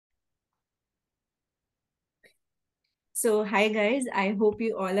So, hi guys, I hope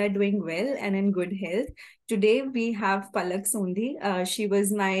you all are doing well and in good health. Today we have Palak Sondhi. She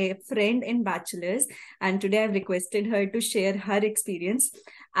was my friend in bachelor's, and today I've requested her to share her experience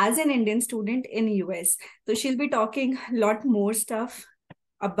as an Indian student in US. So she'll be talking a lot more stuff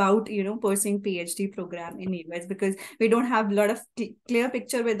about pursuing PhD program in US because we don't have a lot of clear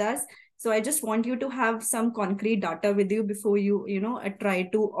picture with us. So I just want you to have some concrete data with you before you try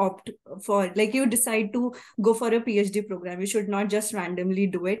to opt for, like, you decide to go for a PhD program. You should not just randomly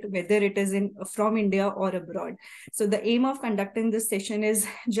do it, whether it is in from India or abroad. So the aim of conducting this session is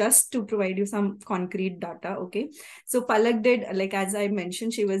just to provide you some concrete data. Okay. So Palak did, like as I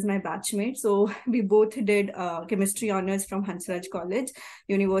mentioned, she was my batchmate. So we both did chemistry honors from Hansraj College,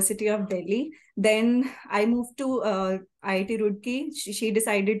 University of Delhi. Then I moved to IIT Roorkee. She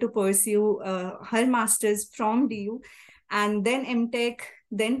decided to pursue her master's from DU, and then MTech,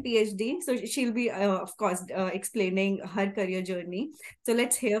 then PhD. So she'll be, of course, explaining her career journey. So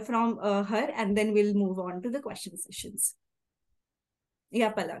let's hear from her, and then we'll move on to the question sessions.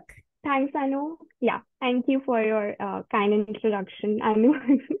 Yeah, Palak. Thanks, Anu. Yeah, thank you for your kind introduction, Anu.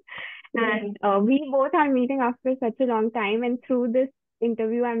 And we both are meeting after such a long time, and through this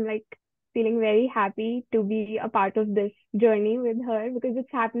interview, I'm like feeling very happy to be a part of this journey with her because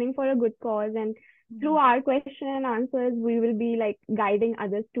it's happening for a good cause. And through our question and answers, we will be like guiding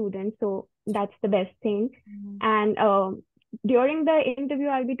other students. So that's the best thing. And during the interview,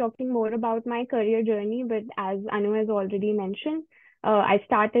 I'll be talking more about my career journey. But as Anu has already mentioned, I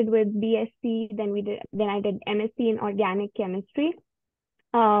started with BSc, then I did MSc in organic chemistry.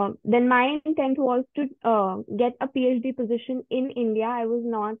 Then my intent was to get a PhD position in India. I was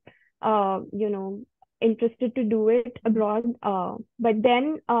not, interested to do it abroad. But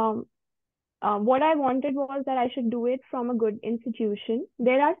then what I wanted was that I should do it from a good institution.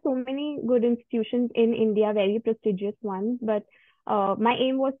 There are so many good institutions in India, very prestigious ones, but my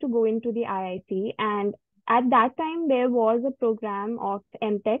aim was to go into the IIT. And at that time, there was a program of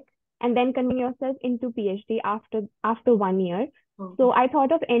MTech and then continue yourself into PhD after 1 year. So I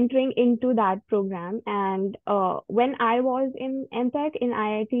thought of entering into that program. And when I was in MTech in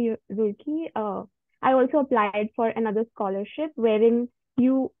IIT Roorkee, I also applied for another scholarship wherein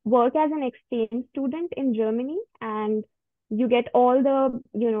you work as an exchange student in Germany and you get all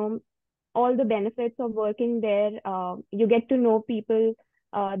the benefits of working there. You get to know people,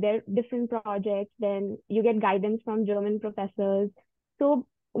 their different projects, then you get guidance from German professors. So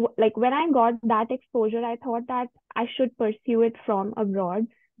like when I got that exposure, I thought that I should pursue it from abroad.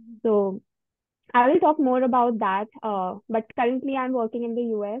 So I will talk more about that. But currently I'm working in the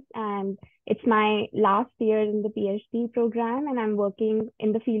US and it's my last year in the PhD program and I'm working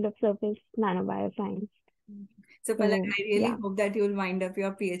in the field of surface nanobioscience. So, Palak, So I really yeah. hope that you will wind up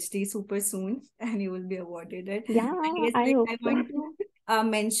your PhD super soon and you will be awarded it. Yeah, And yes, I like hope I so. want to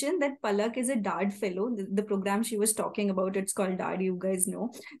mention that Palak is a DARD fellow. The program she was talking about, it's called DARD, you guys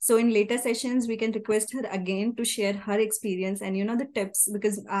know. So in later sessions, we can request her again to share her experience and the tips,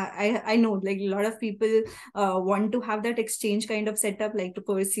 because I know like a lot of people want to have that exchange kind of setup, like to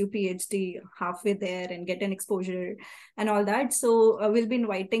pursue PhD halfway there and get an exposure and all that. So we'll be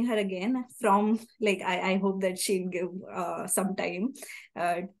inviting her again from, like, I hope that she'll give some time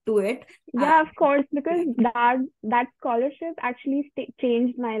to it. Yeah, of course, because that scholarship actually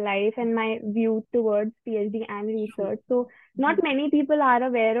changed my life and my view towards PhD and research. So not many people are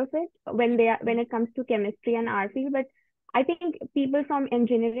aware of it when it comes to chemistry and our field, but I think people from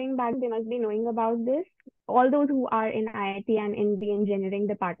engineering back they must be knowing about this. All those who are in IIT and in the engineering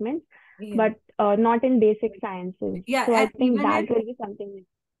departments, Yeah. but not in basic sciences. Yeah, So I and think that will be something.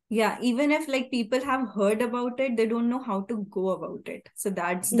 yeah, even if like people have heard about it, they don't know how to go about it. So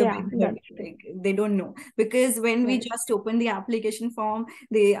that's the Yeah, big hurdle. that's true. Like they don't know, because when we Right. just open the application form,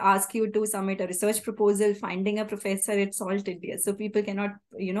 they ask you to submit a research proposal, finding a professor. It's all tedious, so people cannot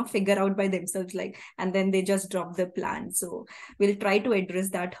figure out by themselves, like, and then they just drop the plan. So we'll try to address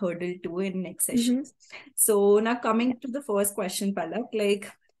that hurdle too in next Mm-hmm. sessions. So now Yeah. coming to the first question, Palak,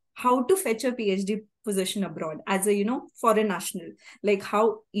 like how to fetch a PhD position abroad as a foreign national, like how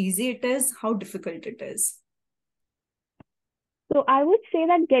easy it is, how difficult it is. So I would say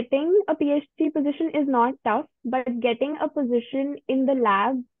that getting a PhD position is not tough, but getting a position in the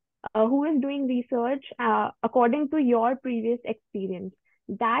lab who is doing research according to your previous experience,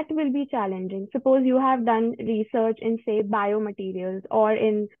 that will be challenging. Suppose you have done research in, say, biomaterials or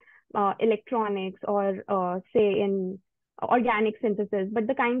in electronics or, say, in organic synthesis, but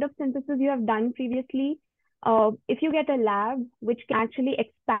the kind of synthesis you have done previously if you get a lab which can actually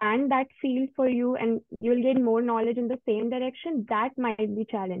expand that field for you and you'll gain more knowledge in the same direction, that might be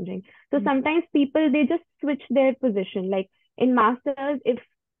challenging. So sometimes people, they just switch their position. Like in masters, if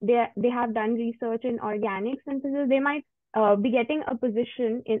they have done research in organic synthesis, they might be getting a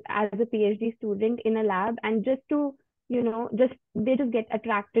position as a PhD student in a lab, and just to, just they just get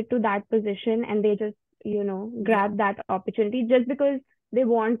attracted to that position, and they just, grab that opportunity just because they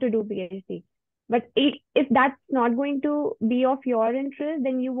want to do PhD. But if that's not going to be of your interest,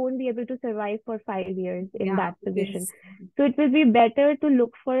 then you won't be able to survive for 5 years in that position. So it will be better to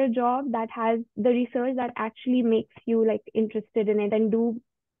look for a job that has the research that actually makes you like interested in it and do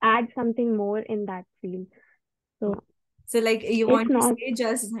add something more in that field. So like you want to say,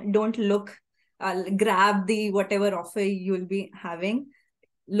 just don't look, grab the whatever offer you'll be having.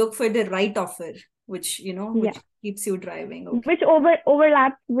 Look for the right offer, which which keeps you driving. Okay. Which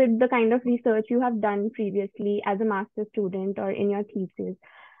overlaps with the kind of research you have done previously as a master's student or in your thesis.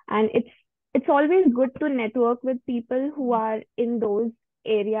 And it's always good to network with people who are in those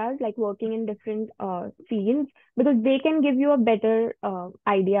areas, like working in different fields, because they can give you a better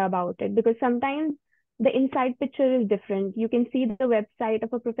idea about it. Because sometimes the inside picture is different. You can see the website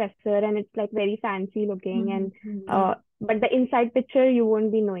of a professor and it's like very fancy looking, and but the inside picture you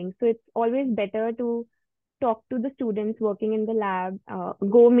won't be knowing. So it's always better to talk to the students working in the lab,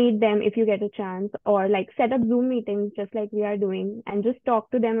 go meet them if you get a chance, or like set up Zoom meetings just like we are doing, and just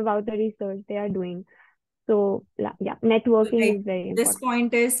talk to them about the research they are doing. So yeah, networking is very important. This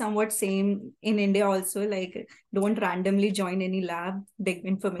point is somewhat same in India also, like don't randomly join any lab, dig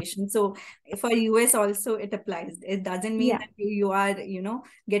information. So for US also it applies. It doesn't mean that you are,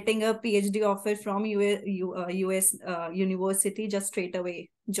 getting a PhD offer from US university, just straight away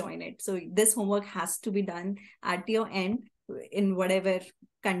join it. So this homework has to be done at your end in whatever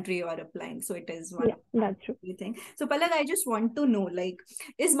country you are applying. So it is one. That's true. Thing. So Palak, I just want to know, like,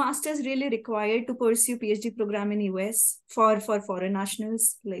 is masters really required to pursue PhD program in US for foreign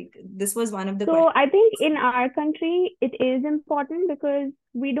nationals? Like this was one of the questions. I think in our country it is important because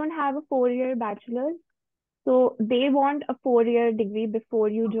we don't have a 4-year bachelor's. So they want a 4-year degree before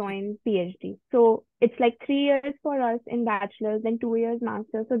you join PhD. So it's like 3 years for us in bachelor's, then 2 years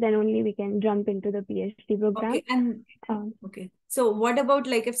master's. So then only we can jump into the PhD program. Okay. And so what about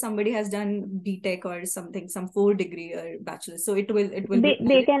like if somebody has done BTech or something, some 4-degree or bachelor's? So it will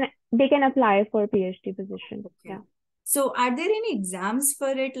they can apply for PhD position. Okay. Yeah. So are there any exams for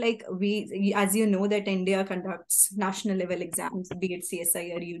it? Like we, as you know, that India conducts national level exams, be it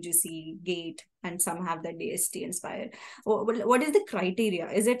CSI or UGC, GATE, and some have the DST Inspire. What is the criteria?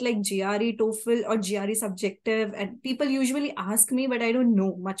 Is it like GRE, TOEFL, or GRE subjective? And people usually ask me, but I don't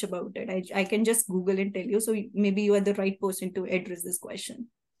know much about it. I can just Google and tell you. So maybe you are the right person to address this question.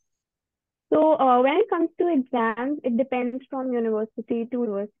 So when it comes to exams, it depends from university to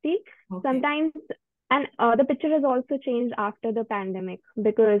university. Okay. Sometimes, and the picture has also changed after the pandemic,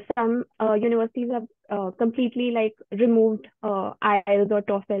 because some universities have completely like removed IELTS or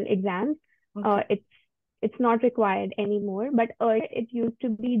TOEFL exams. Okay. It's not required anymore. But earlier it used to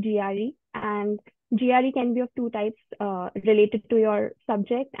be GRE, and GRE can be of 2 types related to your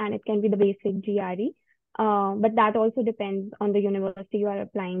subject, and it can be the basic GRE. But that also depends on the university you are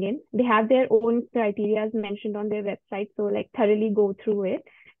applying in. They have their own criteria mentioned on their website. So like thoroughly go through it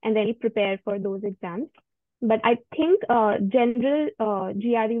and then prepare for those exams. But I think general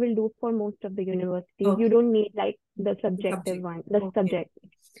GRE will do for most of the universities. Okay. You don't need like the subjective one, the subject.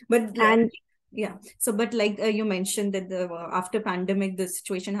 But so but like you mentioned that after pandemic the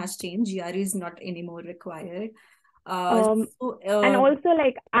situation has changed. GRE is not anymore required. And also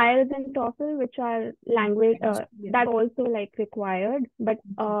like IELTS and TOEFL, which are language, that also like required. But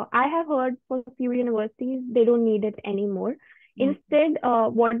I have heard for a few universities they don't need it anymore. Instead,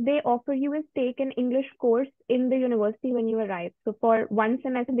 what they offer you is take an English course in the university when you arrive. So for 1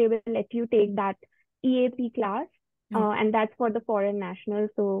 semester, they will let you take that EAP class, and that's for the foreign nationals.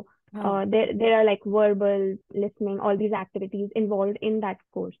 So there are like verbal, listening, all these activities involved in that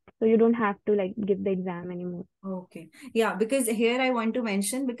course. So you don't have to like give the exam anymore. Okay. Yeah, because here I want to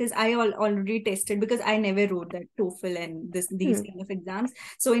mention, because I already tested, because I never wrote that TOEFL and these kind of exams.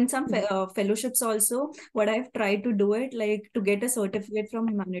 So in some fellowships also, what I've tried to do it, like to get a certificate from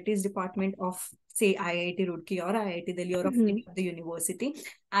humanities department of say IIT Roorkee or IIT Delhi or of any of the university,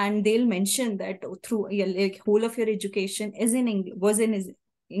 and they'll mention that through like whole of your education is in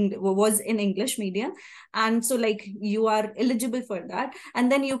was in English medium, and so like you are eligible for that,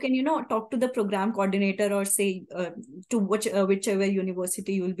 and then you can talk to the program coordinator or say to whichever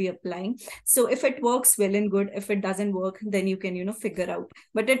university you will be applying. So if it works, well and good. If it doesn't work, then you can figure out.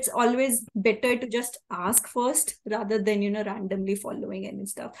 But it's always better to just ask first rather than randomly following any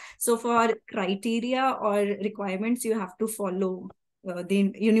stuff. So for criteria or requirements, you have to follow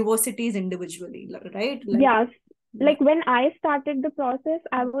the universities individually, right? Like, Yes. yeah. Like when I started the process,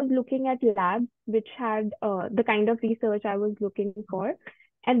 I was looking at labs which had the kind of research I was looking for.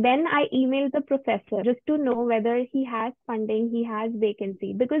 And then I emailed the professor just to know whether he has funding, he has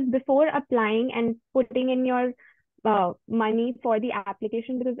vacancy. Because before applying and putting in your money for the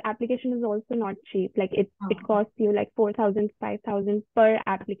application, because application is also not cheap. Like it Oh, costs you like 4,000, 5,000 per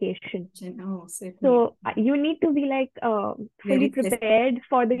application. oh, so it needs So you need to be like fully very specific. prepared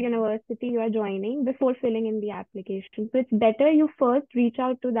for the university you are joining before filling in the application. So it's better you first reach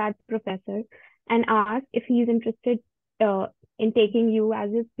out to that professor and ask if he's interested uh, in taking you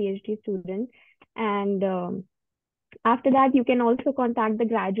as his PhD student. And after that, you can also contact the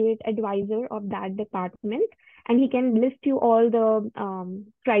graduate advisor of that department, and he can list you all the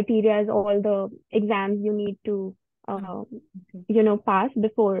criteria, all the exams you need to, Oh, uh, okay. pass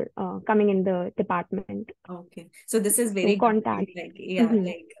before coming in the department. Okay. So this is So very good. contact. Like, yeah, Mm-hmm.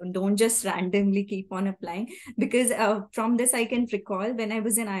 like don't just randomly keep on applying, because from this I can recall when I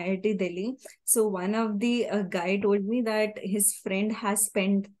was in IIT Delhi. So one of the guy told me that his friend has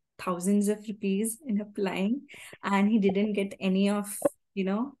spent thousands of rupees in applying, and he didn't get any of,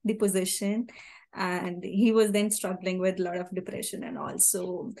 the position. And he was then struggling with a lot of depression and all.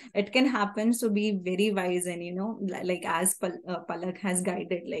 So it can happen. So be very wise, and like as Palak has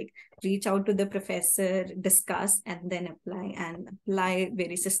guided, like reach out to the professor, discuss, and then apply, and apply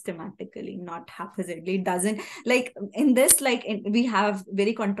very systematically, not haphazardly. It doesn't, like in this, like we have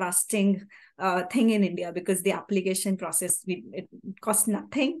very contrasting thing in India, because the application process, it costs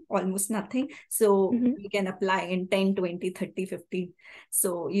nothing, almost nothing. So Mm-hmm. we can apply in 10, 20, 30, 50.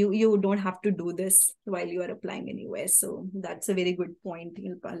 So you don't have to do this while you are applying anywhere. So that's a very good point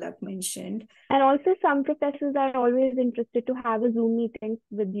Palak mentioned. And also, some professors are always interested to have a Zoom meeting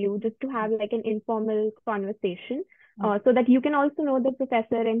with you, just to have like an informal conversation, so that you can also know the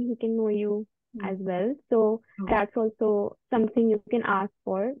professor and he can know you as well. So Okay. that's also something you can ask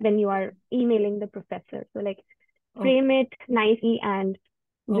for when you are emailing the professor. So like frame Okay. it nicely and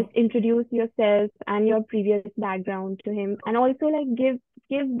just Okay. introduce yourself and your previous background to him, and also like give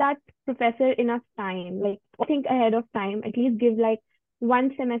that professor enough time, like think ahead of time, at least give like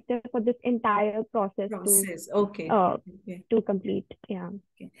 1 semester for this entire process Process. Okay. uh Okay. to complete. Yeah.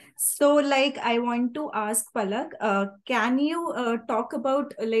 Okay. So, like, I want to ask Palak, can you talk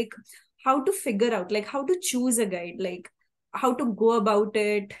about like how to figure out, like, how to choose a guide, like how to go about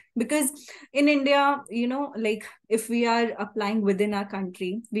it? Because in India, like if we are applying within our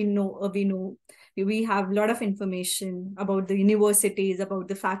country, we have a lot of information about the universities, about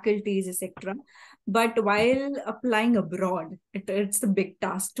the faculties, etc. But while applying abroad, it's a big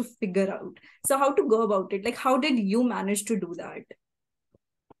task to figure out. So, how to go about it? Like, how did you manage to do that?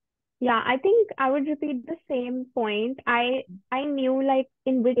 Yeah, I think I would repeat the same point. I knew like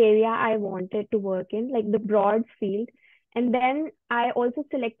in which area I wanted to work in, like the broad field. And then I also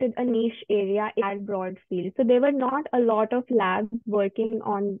selected a niche area in that broad field. So there were not a lot of labs working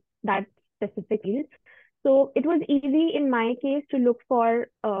on that specific field. So it was easy in my case to look for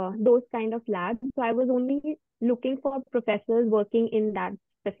those kind of labs. So I was only looking for professors working in that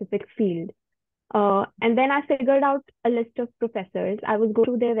specific field. And then I figured out a list of professors. I was going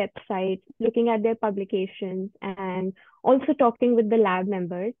through their websites, looking at their publications, and also talking with the lab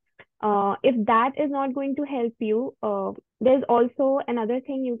members. If that is not going to help you, there's also another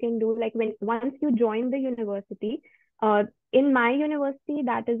thing you can do. Like once you join the university, uh, in my university,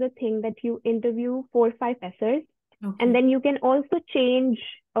 that is a thing that you interview 4 or 5 professors, and Okay. then you can also change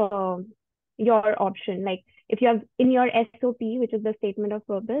your option. Like if you have in your SOP, which is the statement of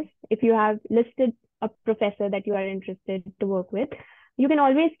purpose, if you have listed a professor that you are interested to work with, you can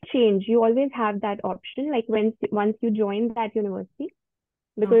always change. You always have that option, like once you join that university,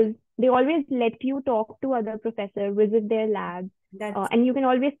 Okay. because they always let you talk to other professors, visit their labs, That's and you can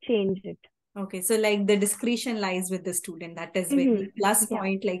always change it. okay. So like the discretion lies with the student. That is Mm-hmm. very plus Yeah.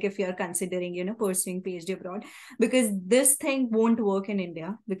 point. Like if you're considering, pursuing PhD abroad, because this thing won't work in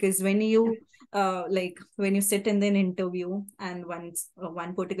India. Because when you like when you sit in an interview, and once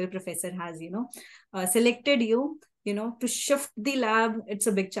one particular professor has selected you, to shift the lab, it's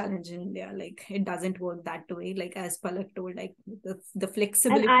a big challenge in India. Like it doesn't work that way. Like as Palak told, like the And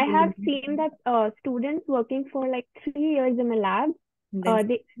flexibility. I have seen that students working for like 3 years in a lab,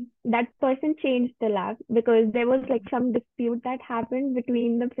 Then that person changed the lab because there was like some dispute that happened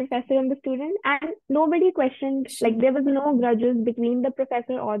between the professor and the student, and nobody questioned, like there was no grudges between the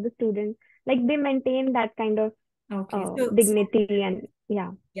professor or the student. Like they maintained that kind of okay, so dignity, and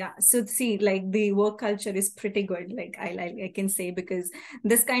yeah. yeah, so see, like the work culture is pretty good. Like I can say, because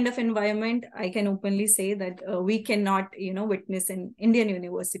this kind of environment, I can openly say that we cannot, witness in Indian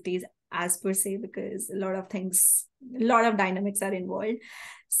universities as per se, because a lot of things, a lot of dynamics are involved.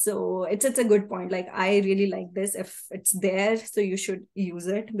 So it's a good point. Like I really like this. If it's there, so you should use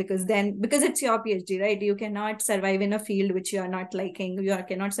it, because it's your PhD, right? You cannot survive in a field which you are not liking.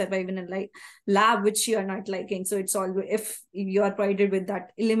 Cannot survive in a lab which you are not liking. So it's all, if you are provided with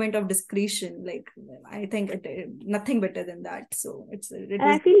that element of discretion, like I think nothing better than that. So it And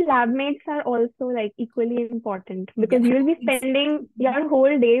was. I feel lab mates are also like equally important Yeah, because you'll be spending your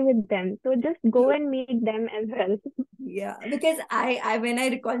whole day with them. So just go and meet them as well. yeah, because I when I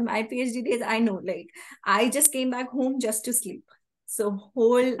recall my PhD days, I know, like I just came back home just to sleep. So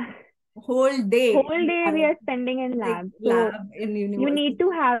whole day Whole day we are spending in like lab. So lab in you need university.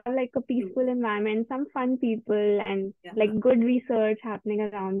 to have like a peaceful environment, some fun people, and Yeah. like good research happening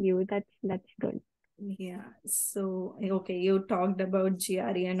around you. That's good. Yeah. So, okay, you talked about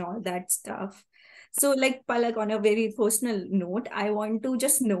GRE and all that stuff. So, like, Palak, on a very personal note, I want to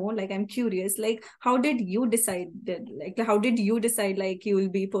just know, like, I'm curious, like, how did you decide, like, you will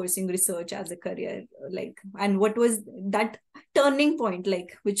be pursuing research as a career? Like, and what was that turning point,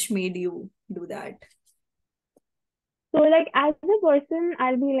 like, which made you do that? So like as a person,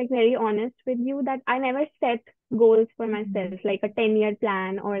 I'll be like very honest with you that I never set goals for myself, like a 10-year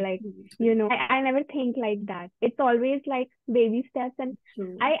plan or like, I never think like that. It's always like baby steps, and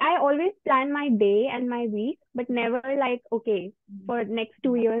True. I always plan my day and my week, but never like, okay, for next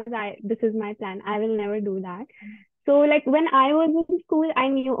 2 years, this is my plan. I will never do that. So like when I was in school, I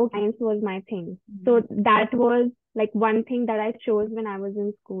knew okay, science was my thing. So that was like one thing that I chose when I was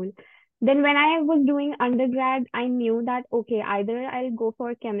in school. Then when I was doing undergrad, I knew that okay, either I'll go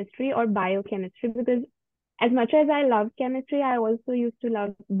for chemistry or biochemistry because as much as I love chemistry, I also used to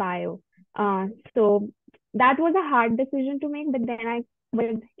love bio. So that was a hard decision to make, but then I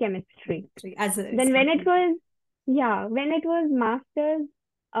went with chemistry. As a Then when it was masters,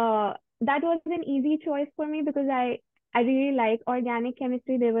 that was an easy choice for me because I really like organic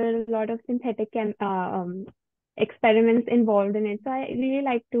chemistry. There were a lot of experiments involved in it, so I really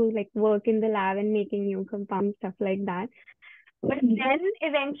like to like work in the lab and making new compounds, stuff like that. But then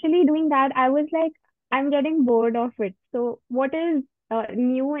eventually doing that, I was like, I'm getting bored of it. So what is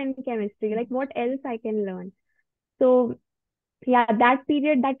new in chemistry? Like what else I can learn? So yeah, that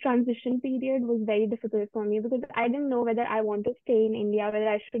transition period was very difficult for me because I didn't know whether I want to stay in India, whether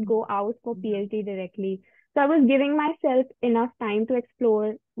I should go out for PhD directly. So I was giving myself enough time to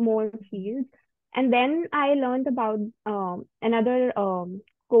explore more fields. And then I learned about another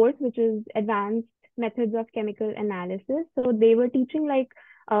course, which is Advanced Methods of Chemical Analysis. So they were teaching like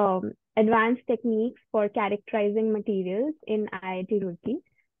advanced techniques for characterizing materials in IIT Roorkee.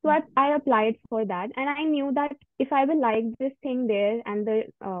 So I applied for that, and I knew that if I will like this thing there and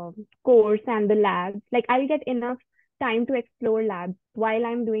the course and the labs, like I'll get enough time to explore labs while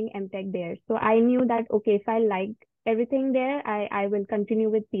I'm doing MTech there. So I knew that okay, if I like everything there, I will continue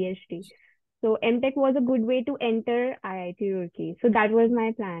with PhD. So MTech was a good way to enter IIT Roorkee. So that was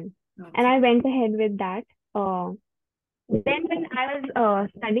my plan, and Okay. I went ahead with that. Then when I was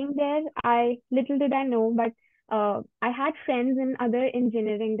studying there, I little did I know, but I had friends in other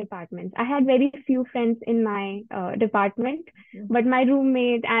engineering departments. I had very few friends in my department, but my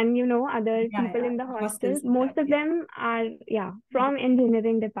roommate and other Yeah, people yeah. in the hostel, Hostels. most of them are from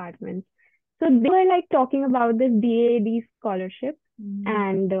engineering departments. So they were like talking about this DAD scholarship,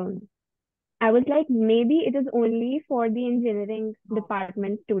 and I was like, maybe it is only for the engineering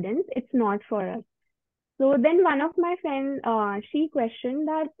department students. It's not for us. So then one of my friends, she questioned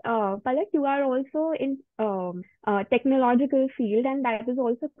that, Palak, you are also in technological field and that is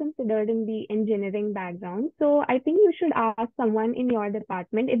also considered in the engineering background. So I think you should ask someone in your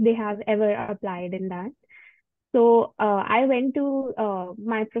department if they have ever applied in that. So I went to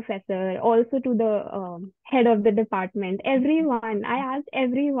my professor, also to the head of the department, everyone. I asked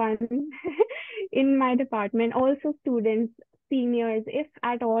everyone in my department, also students, seniors, if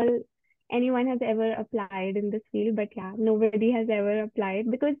at all anyone has ever applied in this field. But yeah, nobody has ever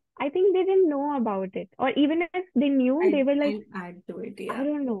applied because I think they didn't know about it. Or even if they knew, they were like, I'll add to it. I Yeah.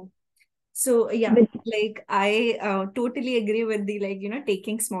 don't know. So yeah, Which, like I totally agree with the, like,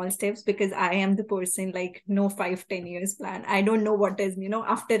 taking small steps, because I am the person like no 5-10 years plan. I don't know what is,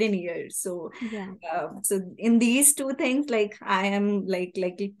 after a year. So yeah. so in these two things, like I am like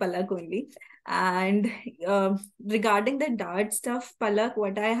Palak only. And regarding the DART stuff, Palak,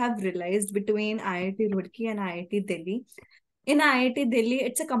 what I have realized between IIT Roorkee and IIT Delhi, in IIT Delhi,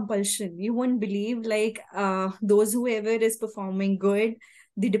 it's a compulsion. You won't believe, like, those whoever is performing good,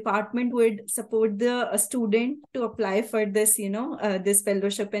 the department would support the student to apply for this, this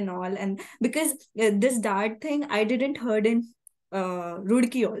fellowship and all. And because this DART thing, I didn't heard in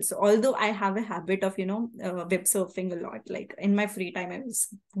Roorkee also. Although I have a habit of, web surfing a lot. Like in my free time, I was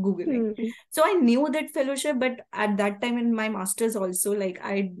Googling. Hmm. So I knew that fellowship, but at that time in my masters also, like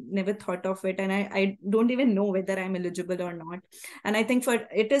I never thought of it, and I don't even know whether I'm eligible or not. And I think for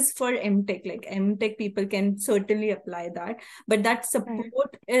it is for MTech, like MTech people can certainly apply that, but that Right.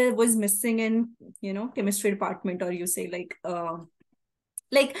 support was missing in chemistry department, or you say like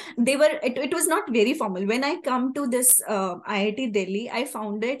they were, it was not very formal. When I come to this IIT Delhi, I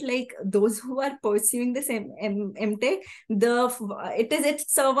found it like those who are pursuing this MTech,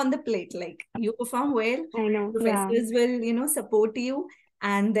 it's served on the plate. Like you perform well, I know. Yeah. professors will support you,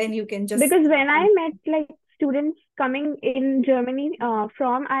 and then you can just Because when I met like students coming in Germany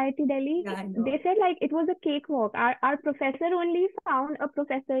from IIT Delhi, yeah, I know. they said like it was a cakewalk. Our professor only found a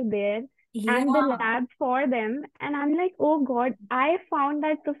professor there Yeah, and the lab for them. And I'm like, oh God, I found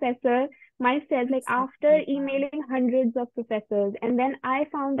that professor myself, like after exactly. Yeah. emailing hundreds of professors. And then I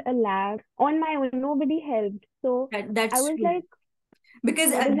found a lab on my own. Nobody helped. So I That's was true. like,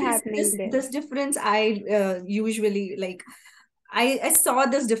 Because what is this happening this there? this difference, I usually like, I saw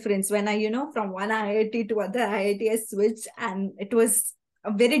this difference when I, from one IIT to other IIT, I switched, and it was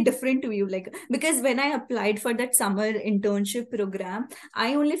a very different view. Like, because when I applied for that summer internship program,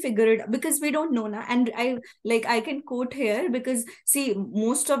 I only figured, because we don't know now. And I can quote here, because see,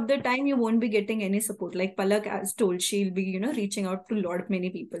 most of the time you won't be getting any support. Like Palak has told, she'll be, reaching out to a lot of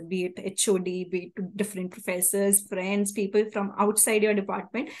many people, be it HOD, be it to different professors, friends, people from outside your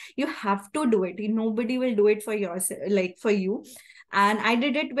department. You have to do it. Nobody will do it for yourself, like for you. And I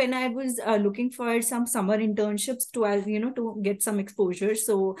did it when I was looking for some summer internships to, as to get some exposure.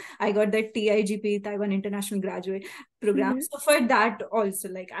 So I got that TIGP, Taiwan International Graduate Program. Hmm. So for that also,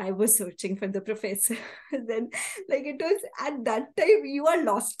 like I was searching for the professor. Then, like, it was at that time you are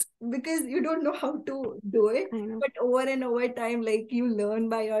lost, because you don't know how to do it. I know. But over and over time, like you learn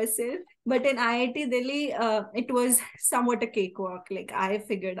by yourself. But in IIT Delhi, it was somewhat a cakewalk. Like I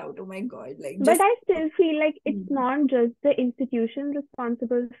figured out, oh my God, like But just I still feel like it's hmm. not just the institution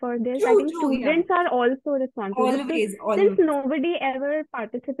responsible for this. I True, think true, yeah. students are also responsible because Always, since always. nobody ever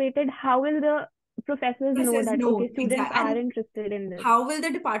participated, how will the professors know Process, that, no, okay, students exactly. are And interested in this? how will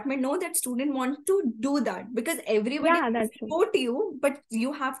the department know that student want to do that? Because everybody Yeah, will that's true. support you, but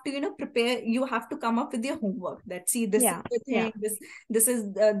you have to, prepare. You have to come up with your homework. That, see, this is Yeah, the yeah, thing. This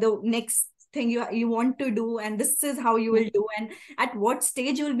is the next thing you want to do, and this is how you yeah, will do. And at what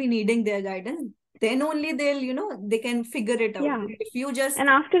stage you will be needing their guidance. Then only they'll, they can figure it out. yeah. If you just And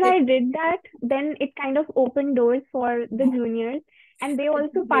after I did that, then it kind of opened doors for the yeah, juniors. And they it also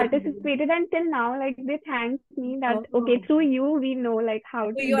really is. participated until now, like they thanked me that, okay, Oh. through you, we know like how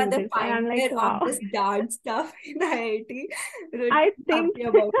So to you are do the this. And I'm like, pioneer of wow. this dart stuff in IIT. Really I think, happy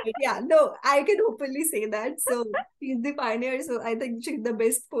about it. Yeah, no, I can openly say that. So she's the pioneer. So I think she's the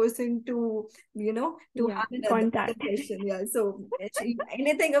best person to, to yeah, have another contact. question. Yeah. So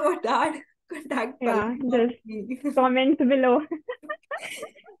anything about that, contact Palak, Yeah, not just me. comment below.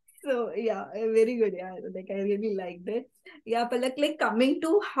 So yeah, very good. Yeah, like I really liked it. Yeah, but like coming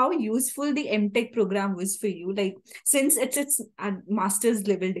to how useful the MTech program was for you, like since it's a master's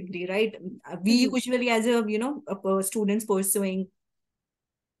level degree, right? We Mhm. usually, as a students pursuing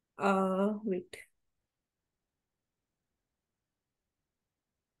wait.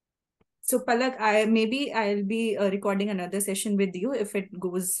 So Palak, I'll be recording another session with you if it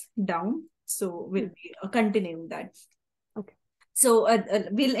goes down. So we'll Hmm. be continuing that. Okay. So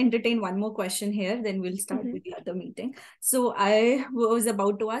we'll entertain one more question here, then we'll start Mhm. with the other meeting. So I was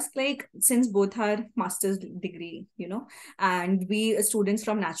about to ask, like, since both are master's degree, and we students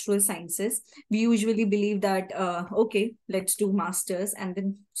from natural sciences, we usually believe that okay, let's do masters and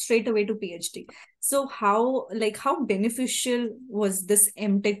then straight away to PhD. So how beneficial was this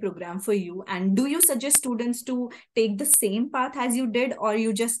MTech program for you? And do you suggest students to take the same path as you did, or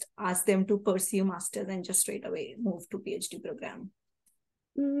you just ask them to pursue masters and just straight away move to PhD program?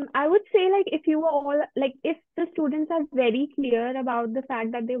 I would say like if you are all like if the students are very clear about the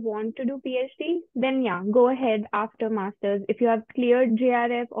fact that they want to do PhD, then yeah, go ahead after masters. If you have cleared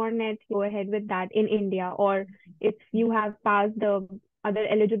JRF or NET, go ahead with that in India. Or if you have passed the other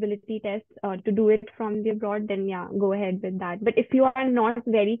eligibility tests to do it from the abroad, then yeah, go ahead with that. But if you are not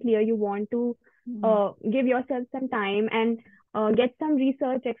very clear, you want to give yourself some time and get some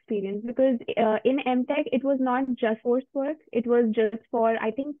research experience because in MTech it was not just coursework. It was just for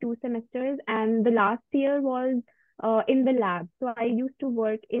I think 2 semesters, and the last year was in the lab. So I used to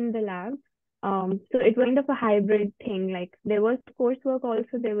work in the lab. So it was kind of a hybrid thing. Like there was coursework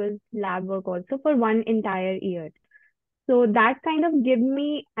also, there was lab work also for one entire year. So that kind of give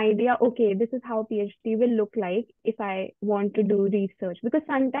me idea, okay, this is how PhD will look like if I want to do research. Because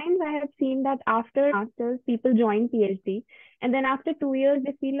sometimes I have seen that after masters, people join PhD, and then after 2 years,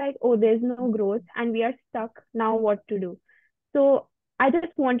 they feel like, oh, there's no growth and we are stuck. Now what to do? So I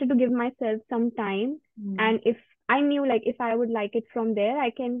just wanted to give myself some time. Mm. And if I knew like if I would like it from there,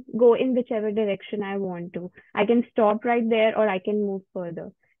 I can go in whichever direction I want to. I can stop right there or I can move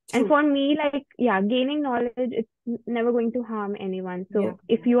further. And True. for me, like, yeah, gaining knowledge, it's never going to harm anyone. Yeah. So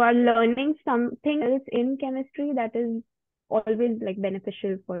if you are learning something else in chemistry, that is always like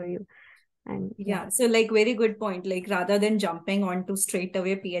beneficial for you. And yeah, Yeah, so like very good point. Like rather than jumping onto straight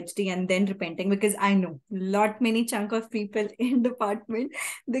away PhD and then repenting, because I know lot many chunk of people in department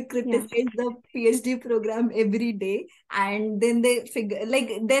they yeah, criticize the PhD program every day, and then they figure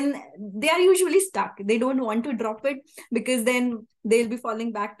like then they are usually stuck. They don't want to drop it because then they'll be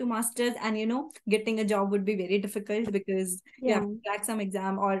falling back to masters, and getting a job would be very difficult because you have yeah. to crack some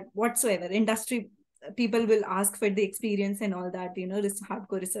exam or whatsoever. Industry people will ask for the experience and all that, this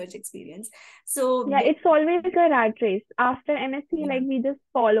hardcore research experience. So Yeah, it's always a rat race. After MSc, yeah, like we just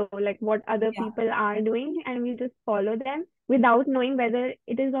follow like what other yeah, people are doing and we just follow them without knowing whether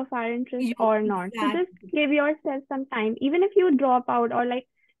it is of our interest you or not. So just exactly. give yourself some time. Even if you drop out or like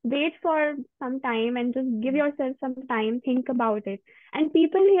wait for some time and just give yourself some time, think about it. And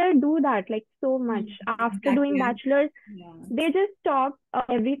people here do that like so much. After doing Exactly. bachelor's, Yeah. they just stop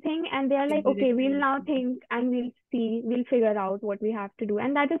everything and they are like, okay, we'll Directly. now think and we'll see, we'll figure out what we have to do.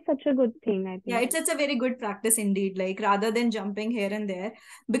 And that is such a good thing, I Yeah, think. it's a very good practice indeed. Like rather than jumping here and there,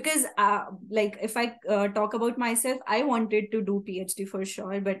 because like if I talk about myself, I wanted to do PhD for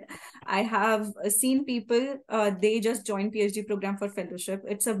sure, but I have seen people they just join PhD program for fellowship.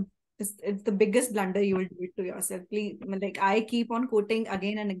 It's the biggest blunder you will do it to yourself. Please, like I keep on quoting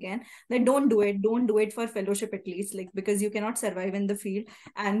again and again that don't do it for fellowship at least, like because you cannot survive in the field,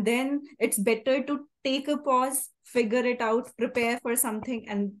 and then it's better to take a pause, figure it out, prepare for something,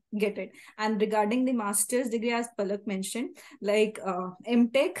 and get it. And regarding the master's degree, as Palak mentioned, like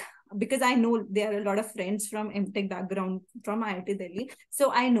MTech, because I know there are a lot of friends from MTech background from IIT Delhi.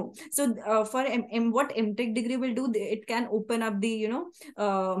 So I know. So for what MTech degree will do, it can open up the,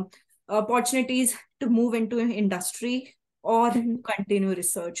 opportunities to move into an industry or Mhm. continue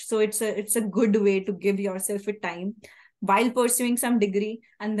research. So it's a good way to give yourself a time while pursuing some degree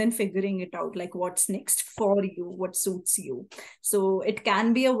and then figuring it out like what's next for you, what suits you. So it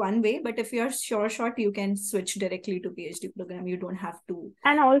can be a one way, but if you're sure shot, you can switch directly to PhD program. You don't have to.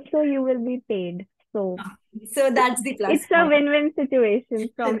 And also you will be paid. So So that's the plus it's a point. win-win situation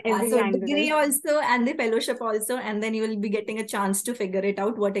So, from yeah, every so angle. degree also and the fellowship also, and then you will be getting a chance to figure it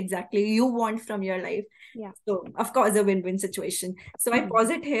out what exactly you want from your life. Yeah. So of course a win-win situation. So I Mhm. pause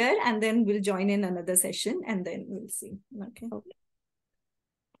it here and then we'll join in another session and then we'll see. Okay. Okay.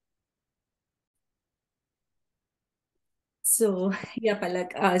 So yeah,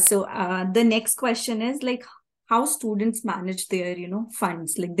 Palak. The next question is like how students manage their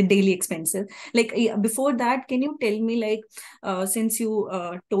funds, like the daily expenses. Like before that, can you tell me like since you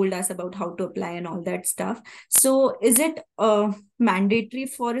told us about how to apply and all that stuff, so is it mandatory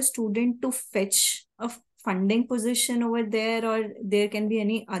for a student to fetch a funding position over there, or there can be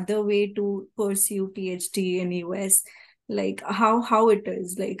any other way to pursue PhD in US? Like how it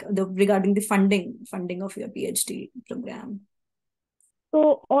is like the regarding the funding of your PhD program.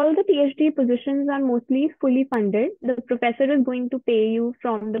 So all the PhD positions are mostly fully funded. The professor is going to pay you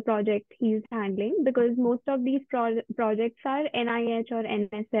from the project he's handling because most of these projects are NIH or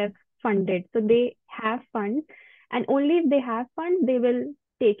NSF funded. So they have funds, and only if they have funds, they will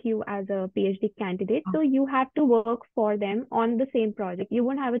take you as a PhD candidate. So you have to work for them on the same project. You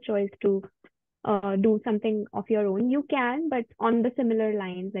won't have a choice to do something of your own. You can, but on the similar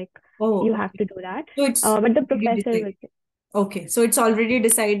lines, like Oh, you have okay. to do that. So it's But the already professor decided. will. Okay, so it's already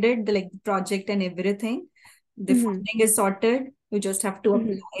decided, the like project and everything. The Mhm. funding is sorted. You just have to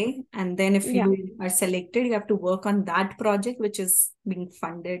apply, and then if Yeah. you are selected, you have to work on that project which is being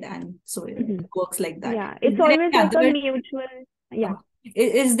funded, and so it works like that. Yeah, Is it's there always any like a other mutual. Yeah. uh,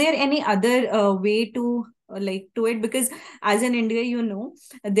 is there any other way to like to it? Because as in India,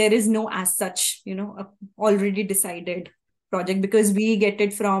 there is no as such, a already decided project, because we get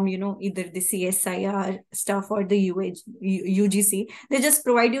it from, either the CSIR stuff or the UGC. They just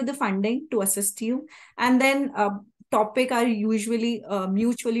provide you the funding to assist you. And then topic are usually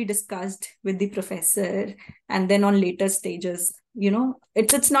mutually discussed with the professor. And then on later stages,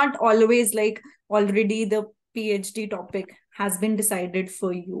 it's not always like already the PhD topic has been decided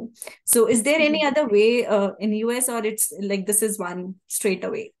for you. So is there any other way in US, or it's like this is one straight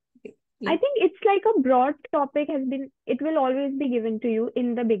away? I Like, think it's like a broad topic it will always be given to you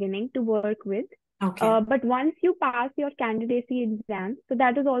in the beginning to work with. okay. But once you pass your candidacy exam, so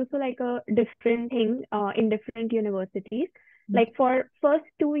that is also like a different thing in different universities. Like for first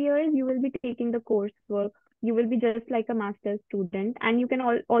 2 years, you will be taking the coursework. You will be just like a master's student, and you can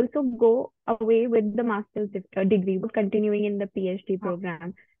also go away with the master's degree, continuing in the PhD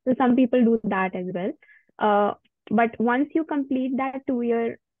program. So some people do that as well. Uh, but once you complete that 2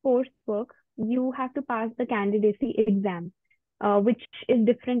 year coursework, you have to pass the candidacy exam, which is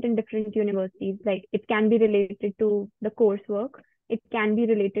different in different universities. Like it can be related to the coursework, it can be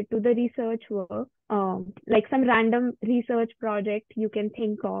related to the research work, like some random research project you can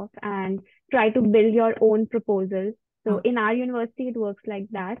think of and try to build your own proposal. So Okay. in our university, it works like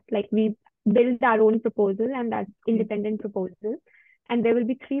that. Like we build our own proposal, and that's independent proposal. And there will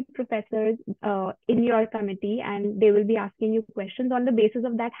be three professors in your committee, and they will be asking you questions on the basis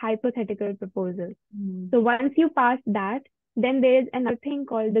of that hypothetical proposal. Mm. So once you pass that, then there is another thing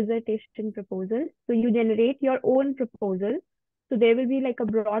called dissertation proposal. So you generate your own proposal. So there will be like a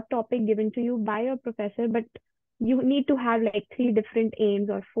broad topic given to you by your professor, but you need to have like three different aims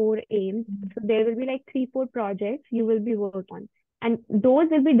or four aims. So there will be like three, four projects you will be working on. And those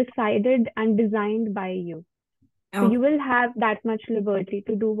will be decided and designed by you. So Okay. you will have that much liberty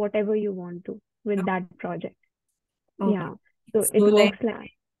to do whatever you want to with that project. Okay. Yeah. So So it like works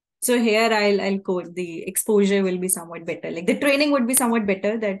like, so here I'll quote, the exposure will be somewhat better. Like the training would be somewhat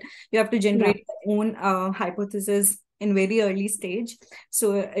better, that you have to yeah. generate your own hypothesis in very early stage.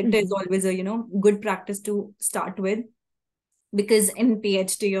 So it is Mhm. always a good practice to start with, because in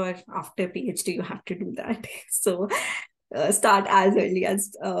PhD or after PhD you have to do that. So start as early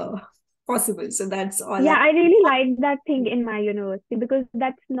as possible. So that's all Yeah, I. I really like that thing in my university because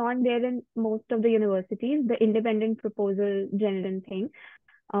that's not there in most of the universities, the independent proposal general thing.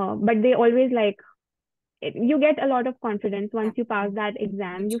 But they always like you get a lot of confidence once you pass that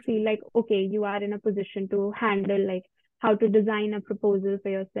exam. You feel like, okay, you are in a position to handle like how to design a proposal for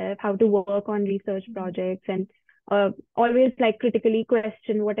yourself, how to work on research projects, and always like critically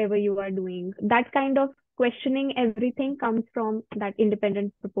question whatever you are doing. That kind of questioning everything comes from that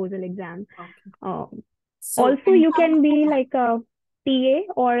independent proposal exam. Okay. Um, So Also, you can be like a TA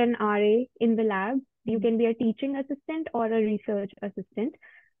or an RA in the lab. You can be a teaching assistant or a research assistant.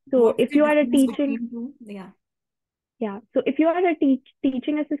 So what's if the you are a difference teaching, between two? Yeah. yeah. So if you are a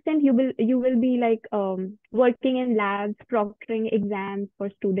teaching assistant, you will be like working in labs, proctoring exams for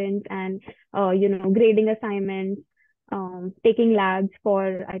students, and grading assignments, taking labs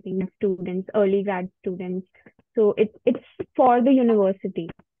for I think students, early grad students. So it's for the university.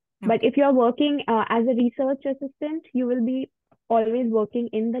 But Okay. if you're working as a research assistant, you will be always working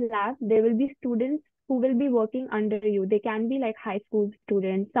in the lab. There will be students who will be working under you. They can be like high school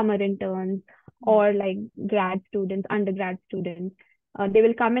students, summer interns, Yeah. or like grad students, undergrad students. They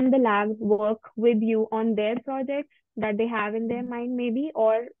will come in the lab, work with you on their projects that they have in their mind, maybe,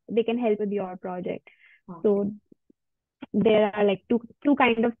 or they can help with your project. Okay. So there are like two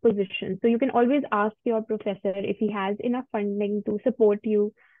kind of positions. So you can always ask your professor if he has enough funding to support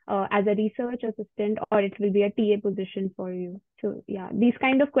you as a research assistant, or it will be a TA position for you. So yeah, these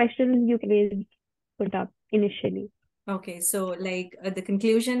kind of questions you can always put up initially. Okay, so like the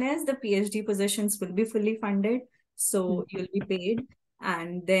conclusion is the PhD positions will be fully funded, so you'll be paid,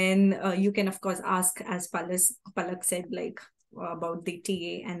 and then you can of course ask, as Palak said, like about the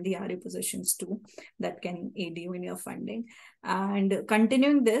TA and the RA positions too, that can aid you in your funding. And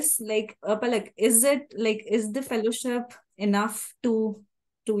continuing this, like Palak, is the fellowship enough to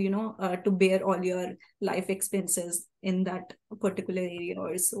to bear all your life expenses in that particular area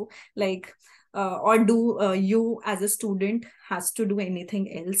or so? Like or do you as a student has to do anything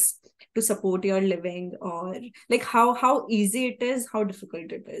else to support your living, or like how easy it is, how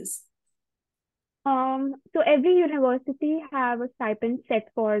difficult it is? So every university have a stipend set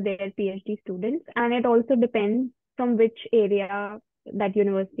for their PhD students, and it also depends from which area that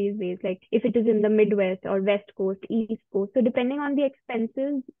university is based, like if it is in the Midwest or West Coast, East Coast. So depending on the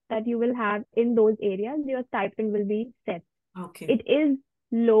expenses that you will have in those areas, your stipend will be set. Okay. It is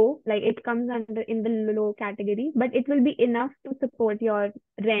low, like it comes under in the low category, but it will be enough to support your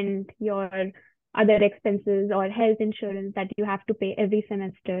rent, your other expenses or health insurance that you have to pay every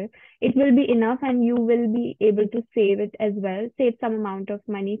semester. It will be enough, and you will be able to save it as well, save some amount of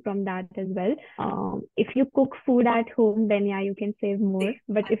money from that as well. If you cook food at home, then yeah, you can save more.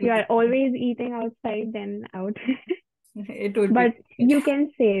 But if you are always eating outside, then out. It would be But you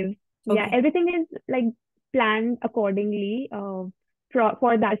can save. Yeah, okay. everything is like planned accordingly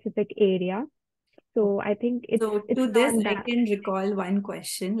for that specific area. So I think So it's to this, not I that. can recall one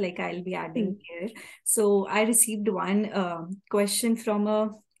question, like I'll be adding Hmm. here. So I received one question from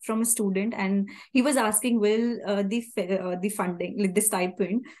a student, and he was asking, will the funding, like the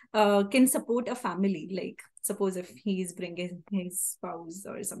stipend, can support a family? Like, suppose if he's bringing his spouse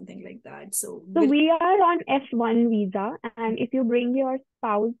or something like that. So So will we are on F1 visa, and if you bring your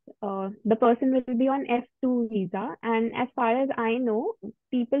spouse, the person will be on F2 visa. And as far as I know,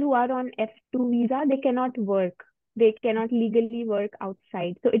 people who are on F2 visa, they cannot work. They cannot legally work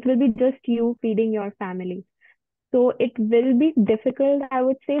outside. So it will be just you feeding your family. So it will be difficult, I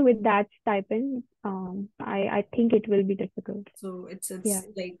would say, with that stipend. I think it will be difficult. so Yeah. it's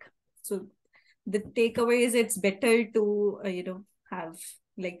like, so the takeaway is it's better to have,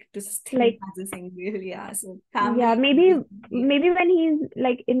 like, to stay Like, as a single. Yeah, so yeah, family maybe will maybe when he's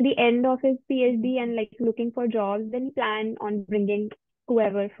like in the end of his PhD and like looking for jobs, then he plan on bringing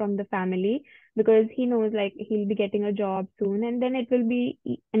whoever from the family, because he knows like he'll be getting a job soon, and then it will be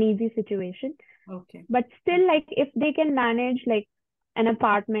an easy situation. okay. But still, like if they can manage like an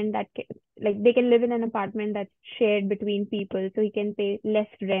apartment like they can live in an apartment that's shared between people, so he can pay less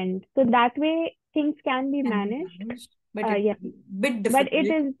rent. So that way things can be Can be managed. managed, but it Yeah, bit but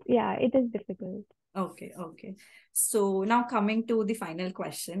difficult. it is difficult. Okay, okay. So now coming to the final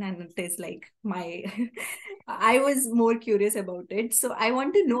question, and it is like my, I was more curious about it. So I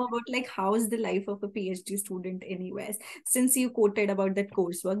want to know about, like, how is the life of a PhD student in US? Since you quoted about that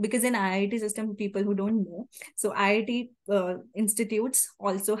coursework, because in IIT system, people who don't know, so IIT institutes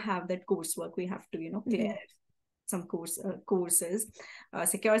also have that coursework. We have to, clear Mhm. some courses,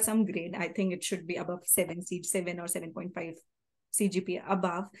 secure some grade. I think it should be above 7 or 7.5 CGPA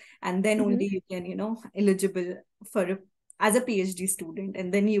above, and then Mhm. only you can, eligible for as a PhD student,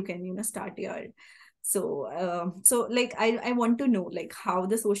 and then you can, start your. So like I want to know, like, how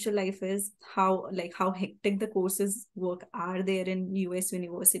the social life is, how hectic the courses work are there in US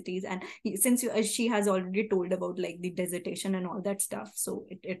universities. And since she has already told about like the dissertation and all that stuff, so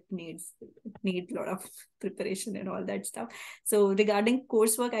it needs a lot of preparation and all that stuff. So regarding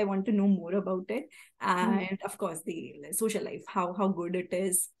coursework, I want to know more about it, Mhm. and of course the social life, how good it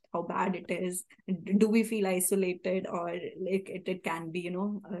is, how bad it is. Do we feel isolated, or like it can be,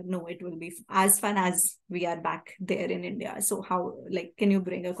 no, it will be as fun as we are back there in India? So how, like, can you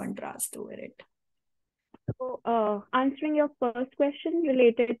bring a contrast over it? So, answering your first question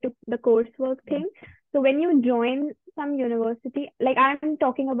related to the coursework thing. So, when you join some university, like I'm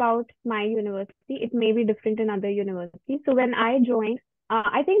talking about my university, it may be different in other universities. So, when I joined,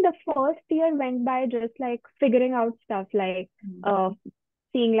 I think the first year went by just like figuring out stuff, like Mm. uh,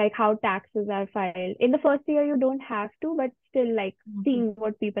 seeing like how taxes are filed. In the first year, you don't have to, but still like Okay. seeing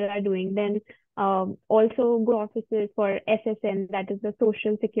what people are doing. Then also go offices for SSN, that is the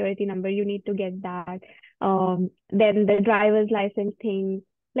social security number. You need to get that. Then the driver's license thing.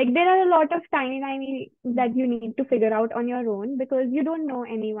 Like there are a lot of tiny that you need to figure out on your own, because you don't know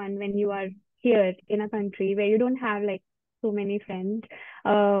anyone when you are here in a country where you don't have like so many friends.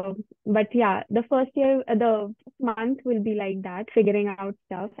 Uh, but yeah, the first year, the month will be like that, figuring out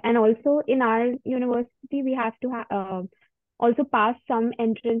stuff. And also in our university, we have to also pass some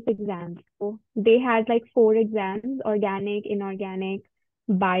entrance exams. So they had like four exams: organic, inorganic,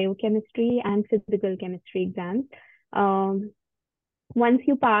 biochemistry, and physical chemistry exams. Um, Once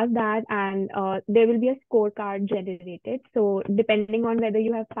you pass that, and there will be a scorecard generated. So depending on whether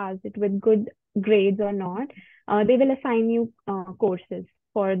you have passed it with good grades or not, they will assign you courses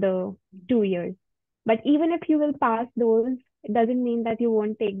for the 2 years. But even if you will pass those, it doesn't mean that you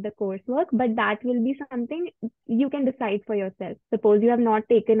won't take the coursework, but that will be something you can decide for yourself. Suppose you have not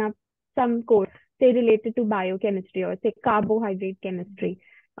taken up some course, say related to biochemistry or say carbohydrate chemistry.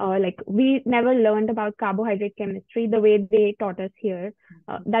 Like we never learned about carbohydrate chemistry the way they taught us here.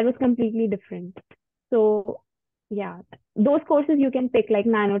 That was completely different. So yeah, those courses you can pick, like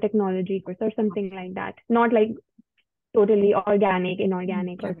nanotechnology course or something like that. Not like totally organic,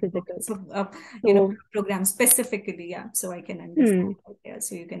 inorganic, or physical. So, So, program specifically, yeah. So I can understand. hmm, Yeah.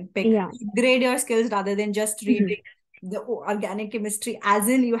 So you can pick, yeah, grade your skills rather than just mhm, reading the organic chemistry, as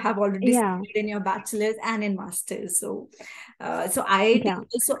in you have already yeah, studied in your bachelor's and in master's. So, so IIT yeah,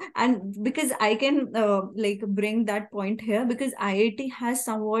 also, and because I can like bring that point here, because IIT has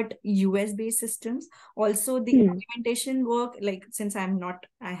somewhat US based systems. Also, the hmm, implementation work, like since I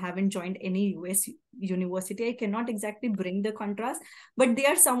haven't joined any US university, I cannot exactly bring the contrast, but they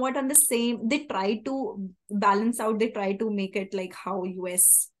are somewhat on the same. They try to balance out, they try to make it like how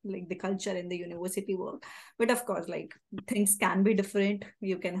US, like the culture and the university work. But of course, like things can be different,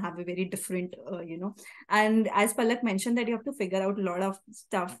 you can have a very different and as Palak mentioned, that you have to figure out a lot of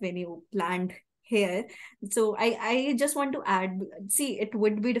stuff when you land here. So I just want to add, see, it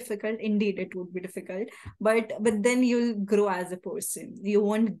would be difficult, indeed it would be difficult, but then you'll grow as a person, you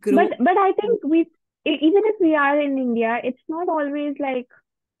won't grow. but I think even if we are in India, it's not always like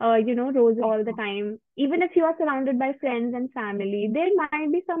roses all the time. Even if you are surrounded by friends and family, there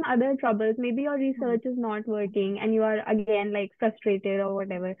might be some other troubles. Maybe your research is not working and you are again like frustrated or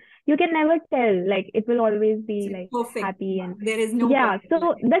whatever. You can never tell. Like it will always be like Perfect. happy and There is no yeah. perfect So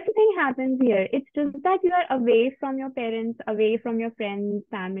life. that's the thing happens here. It's just that you are away from your parents, away from your friends,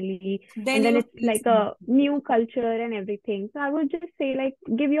 family, Then and then you it's feel like a new culture and everything. So I would just say like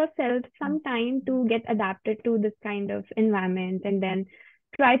give yourself some time to get adapted to this kind of environment and then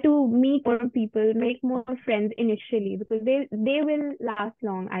try to meet more people, make more friends initially because they will last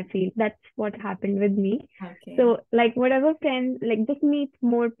long. I feel that's what happened with me. okay. So like whatever friends, like just meet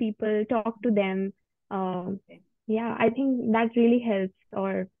more people, talk to them. Okay. Yeah, I think that really helps.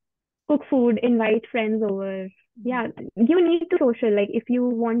 Or cook food, invite friends over. Yeah, you need to social. Like if you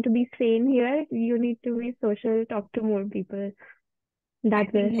want to be sane here, you need to be social, talk to more people. I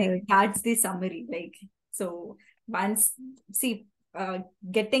That will think like help. that's the summary. Like, so once, see,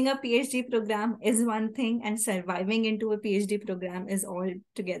 getting a PhD program is one thing, and surviving into a PhD program is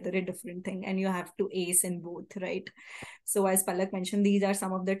altogether a different thing. And you have to ace in both, right? So, as Palak mentioned, these are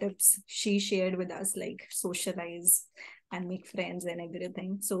some of the tips she shared with us, like socialize and make friends and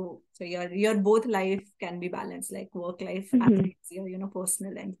everything. So your both life can be balanced, like work life as well Mhm. as your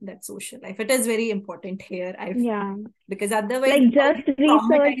personal and that social life. It is very important here. I Yeah. because otherwise Like if I just get research,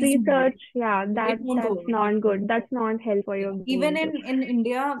 traumatized research. mind, Yeah, it won't that's work. not good. That's not health for your Even brain too. in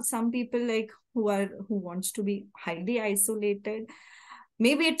India, some people like who wants to be highly isolated,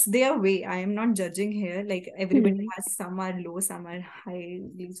 maybe it's their way. I am not judging here. Like everybody Hmm. has, some are low, some are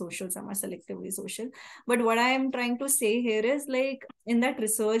highly social, some are selectively social. But what I am trying to say here is like in that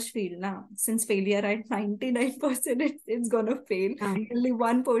research field now, since failure at 99% it's gonna fail. Yeah. Only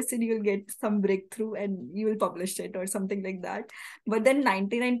 1% you'll get some breakthrough and you will publish it or something like that. But then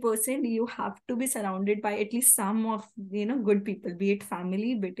 99% you have to be surrounded by at least some of good people, be it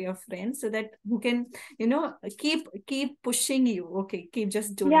family, be it your friends, so that who can keep pushing you. Okay, keep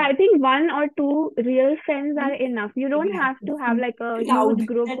just Yeah, doing I think one or two real friends are it. enough. You don't have to have Exactly. like a Crowd. huge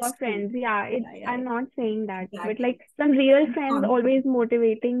group That's of true. friends. Yeah, Yeah, yeah, I'm yeah. not saying that, but Exactly. like some real And friends always confidence.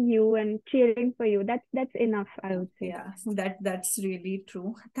 motivating you and cheering for you. That's enough, I would say. Yeah, that's really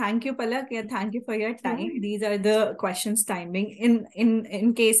true. Thank you, Palak. Yeah, thank you for your Yeah. time. These are the questions timing.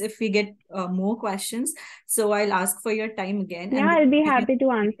 In case if we get more questions, so I'll ask for your time again, Yeah, and then I'll be we happy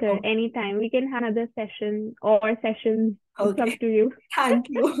to answer can. anytime. We can have another session or sessions. It's Okay. up to you. Thank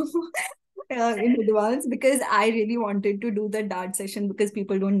you in advance, because I really wanted to do the dart session because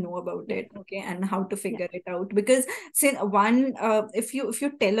people don't know about Yeah. it, okay, and how to Yeah. figure it out. Because since if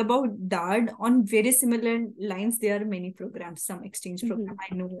you tell about dart on very similar lines, there are many programs, some exchange program.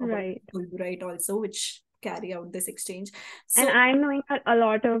 Hmm. I know about Right. Fulbright also, which carry out this exchange. And So I'm knowing a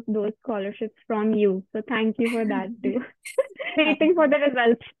lot of those scholarships from you. So thank you for that too. Waiting for the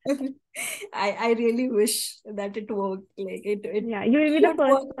results. I really wish that it worked. Like it Yeah, you will be the should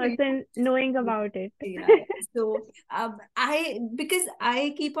first work for you. person knowing about it. Yeah. So I because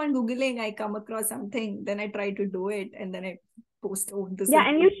I keep on Googling, I come across something, then I try to do it, and then I post, oh, this Yeah, is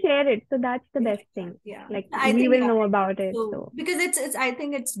and you share it. So that's the yeah, best thing. yeah. Like I we think will yeah. know about it. So So because it's I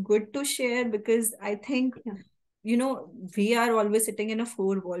think it's good to share, because I think yeah. we are always sitting in a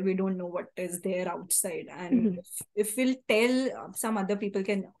four wall, we don't know what is there outside, and Hmm. if we'll tell, some other people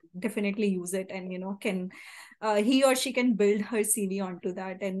can definitely use it, and can he or she can build her CV onto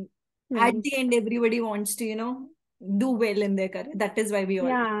that, and at Right. the end everybody wants to do well in their career. That is why we all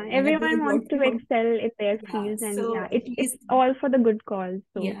Yeah, and that is everyone what wants to we want. excel in their Yeah. fields, and So yeah, it's please, all for the good cause.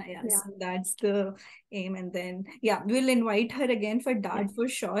 So yeah. yeah, So that's the aim. And then, yeah, we'll invite her again for yeah. that for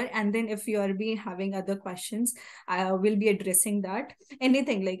sure. And then if you'll be having other questions, I will be addressing that.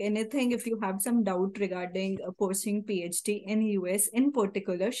 Anything, like anything, if you have some doubt regarding pursuing PhD in US in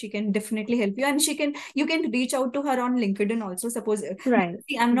particular, she can definitely help you. And you can reach out to her on LinkedIn also. Suppose, Right.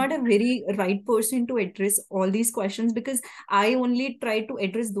 see, I'm not Mhm. a very right person to address all these questions because I only try to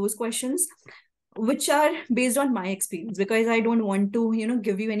address those questions which are based on my experience, because I don't want to,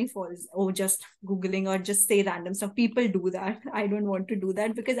 give you any false, oh, just Googling or just say random stuff. People do that. I don't want to do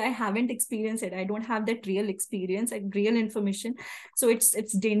that because I haven't experienced it. I don't have that real experience and real information. So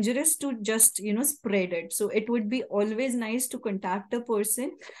it's dangerous to just, spread it. So it would be always nice to contact a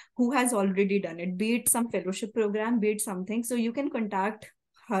person who has already done it, be it some fellowship program, be it something. So you can contact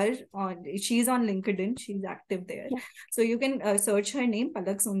her on, she's on LinkedIn, she's active there. Yeah. So you can search her name,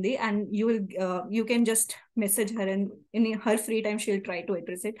 Palak Sondhi, and you can just message her, and in her free time she'll try to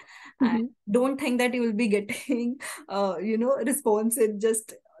address it. And Hmm. don't think that you will be getting response in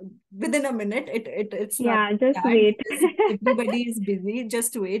just within a minute. It's not Yeah, just that, wait. because everybody is busy.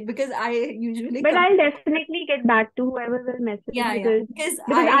 Just wait, because I usually But come. I'll definitely get back to whoever will message, Yeah, because because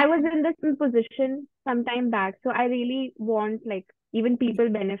I was in this position some time back, so I really want like even people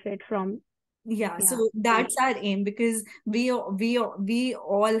benefit from, yeah, yeah, so from that's me. our aim, because we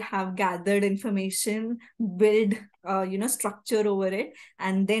all have gathered information, build structure over it,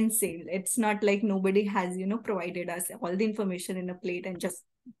 and then sale. It's not like nobody has provided us all the information in a plate and just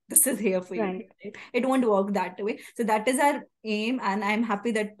this is here for you. Right. It won't work that way. So that is our aim, and I'm happy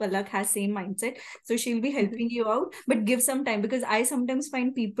that Palak has same mindset. So she'll be Hmm. helping you out, but give some time, because I sometimes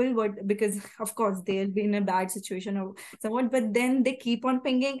find people what, because of course they'll be in a bad situation or somewhat, but then they keep on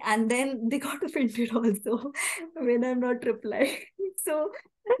pinging and then they got offended also when I'm not replying. So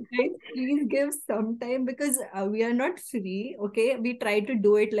guys, please give some time, because we are not free. Okay, we try to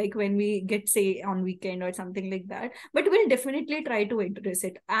do it like when we get, say, on weekend or something like that, but we'll definitely try to address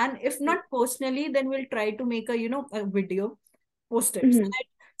it. And if not personally, then we'll try to make a video, post it so Hmm. that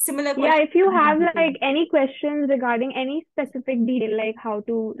similar Yeah, questions if you can be have repeated. like any questions regarding any specific detail, like how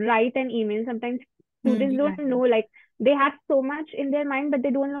to write an email, sometimes students Yeah, don't know, like they have so much in their mind, but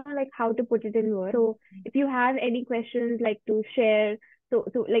they don't know like how to put it in words. So if you have any questions like to share, so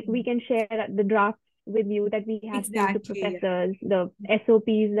like we can share the drafts with you that we have sent to exactly. professors, the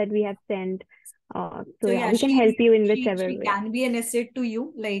SOPs that we have sent. So So yeah, yeah, we can help you in whichever she way. can be an asset to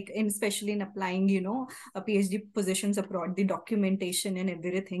you, like in especially in applying, a PhD positions abroad, the documentation and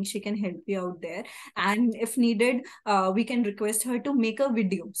everything. She can help you out there. And if needed, we can request her to make a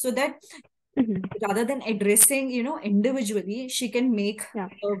video so that Hmm. rather than addressing individually, she can make Yeah.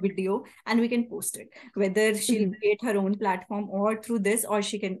 a video and we can post it, whether she'll Hmm. create her own platform or through this, or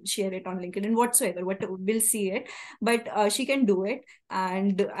she can share it on LinkedIn, whatsoever, what we'll see it. But she can do it.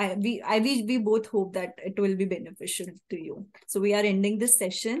 And we both hope that it will be beneficial to you. So we are ending this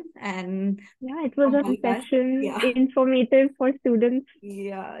session, and Yeah, it was from a all of us, session yeah. informative for students.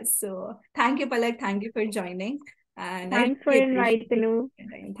 Yeah, so thank you, Palak. Thank you for joining. And I Thanks for really appreciate inviting it. me.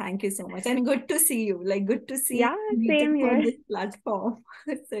 And thank you so much. And good to see you. Like, good to see Yeah, meeting same on here. this platform.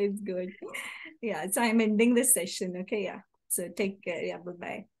 So it's good. Yeah, so I'm ending this session. Okay, yeah. So take care. Yeah, bye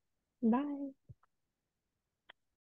bye. Bye.